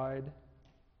and pride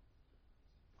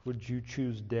would you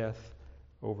choose death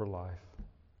over life?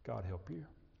 God help you.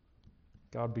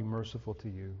 God be merciful to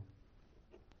you.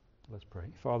 Let's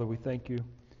pray. Father, we thank you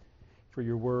for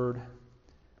your word.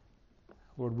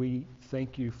 Lord, we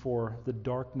thank you for the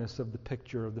darkness of the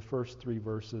picture of the first 3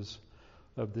 verses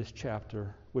of this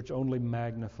chapter, which only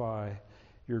magnify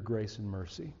your grace and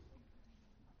mercy.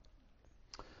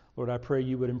 Lord, I pray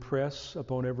you would impress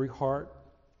upon every heart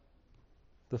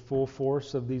the full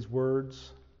force of these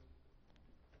words,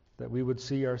 that we would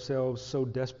see ourselves so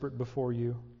desperate before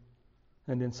you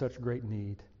and in such great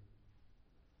need.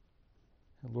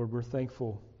 And Lord, we're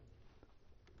thankful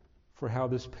for how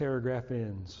this paragraph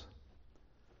ends.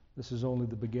 This is only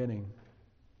the beginning.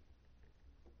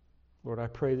 Lord, I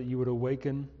pray that you would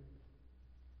awaken,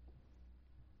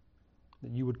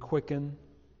 that you would quicken,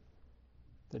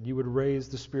 that you would raise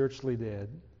the spiritually dead,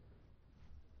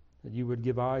 that you would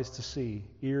give eyes to see,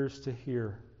 ears to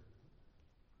hear.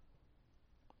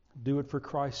 Do it for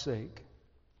Christ's sake.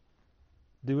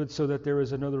 Do it so that there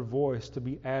is another voice to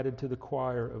be added to the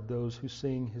choir of those who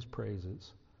sing his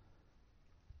praises.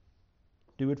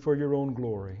 Do it for your own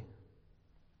glory.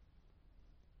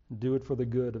 Do it for the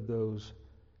good of those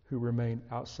who remain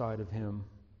outside of him.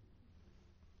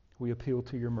 We appeal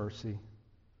to your mercy,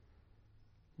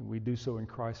 and we do so in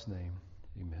Christ's name.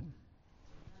 Amen.